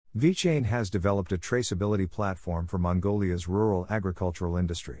VeChain has developed a traceability platform for Mongolia's rural agricultural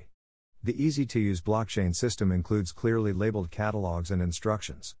industry. The easy-to-use blockchain system includes clearly labeled catalogs and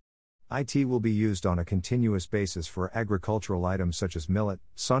instructions. IT will be used on a continuous basis for agricultural items such as millet,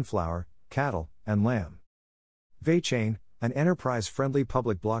 sunflower, cattle, and lamb. VeChain, an enterprise-friendly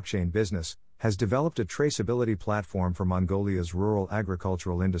public blockchain business, has developed a traceability platform for Mongolia's rural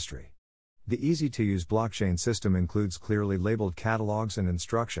agricultural industry. The easy-to-use blockchain system includes clearly labeled catalogs and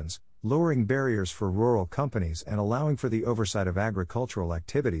instructions, lowering barriers for rural companies and allowing for the oversight of agricultural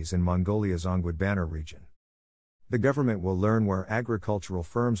activities in Mongolia's Ongwad-Banner region. The government will learn where agricultural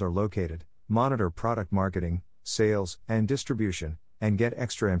firms are located, monitor product marketing, sales, and distribution, and get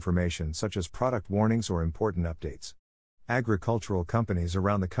extra information such as product warnings or important updates. Agricultural companies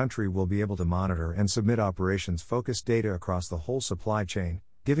around the country will be able to monitor and submit operations-focused data across the whole supply chain,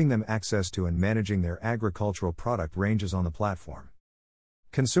 giving them access to and managing their agricultural product ranges on the platform.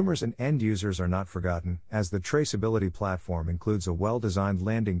 Consumers and end users are not forgotten, as the traceability platform includes a well-designed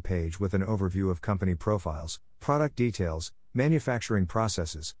landing page with an overview of company profiles, product details, manufacturing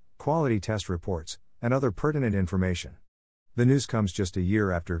processes, quality test reports, and other pertinent information. The news comes just a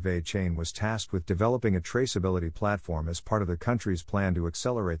year after VeChain was tasked with developing a traceability platform as part of the country's plan to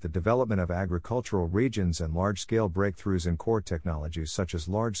accelerate the development of agricultural regions and large-scale breakthroughs in core technologies such as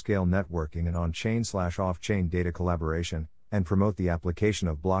large-scale networking and on-chain/off-chain data collaboration, and promote the application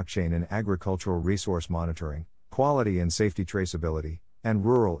of blockchain in agricultural resource monitoring, quality and safety traceability, and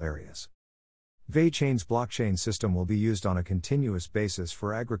rural areas. VeChain's blockchain system will be used on a continuous basis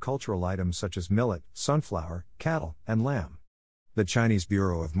for agricultural items such as millet, sunflower, cattle, and lamb. The Chinese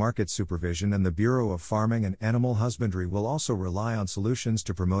Bureau of Market Supervision and the Bureau of Farming and Animal Husbandry will also rely on solutions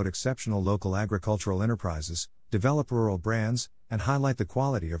to promote exceptional local agricultural enterprises, develop rural brands, and highlight the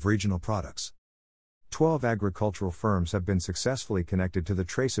quality of regional products. 12 agricultural firms have been successfully connected to the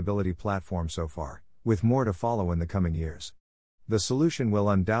traceability platform so far, with more to follow in the coming years. The solution will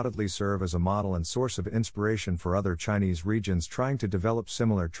undoubtedly serve as a model and source of inspiration for other Chinese regions trying to develop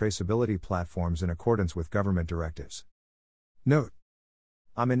similar traceability platforms in accordance with government directives. Note: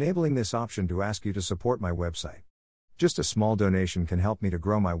 I'm enabling this option to ask you to support my website. Just a small donation can help me to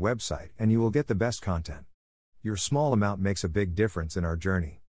grow my website and you will get the best content. Your small amount makes a big difference in our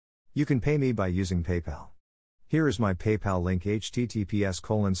journey. You can pay me by using PayPal. Here is my PayPal link: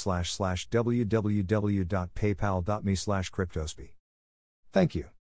 https://www.paypal.me/cryptospe. Thank you.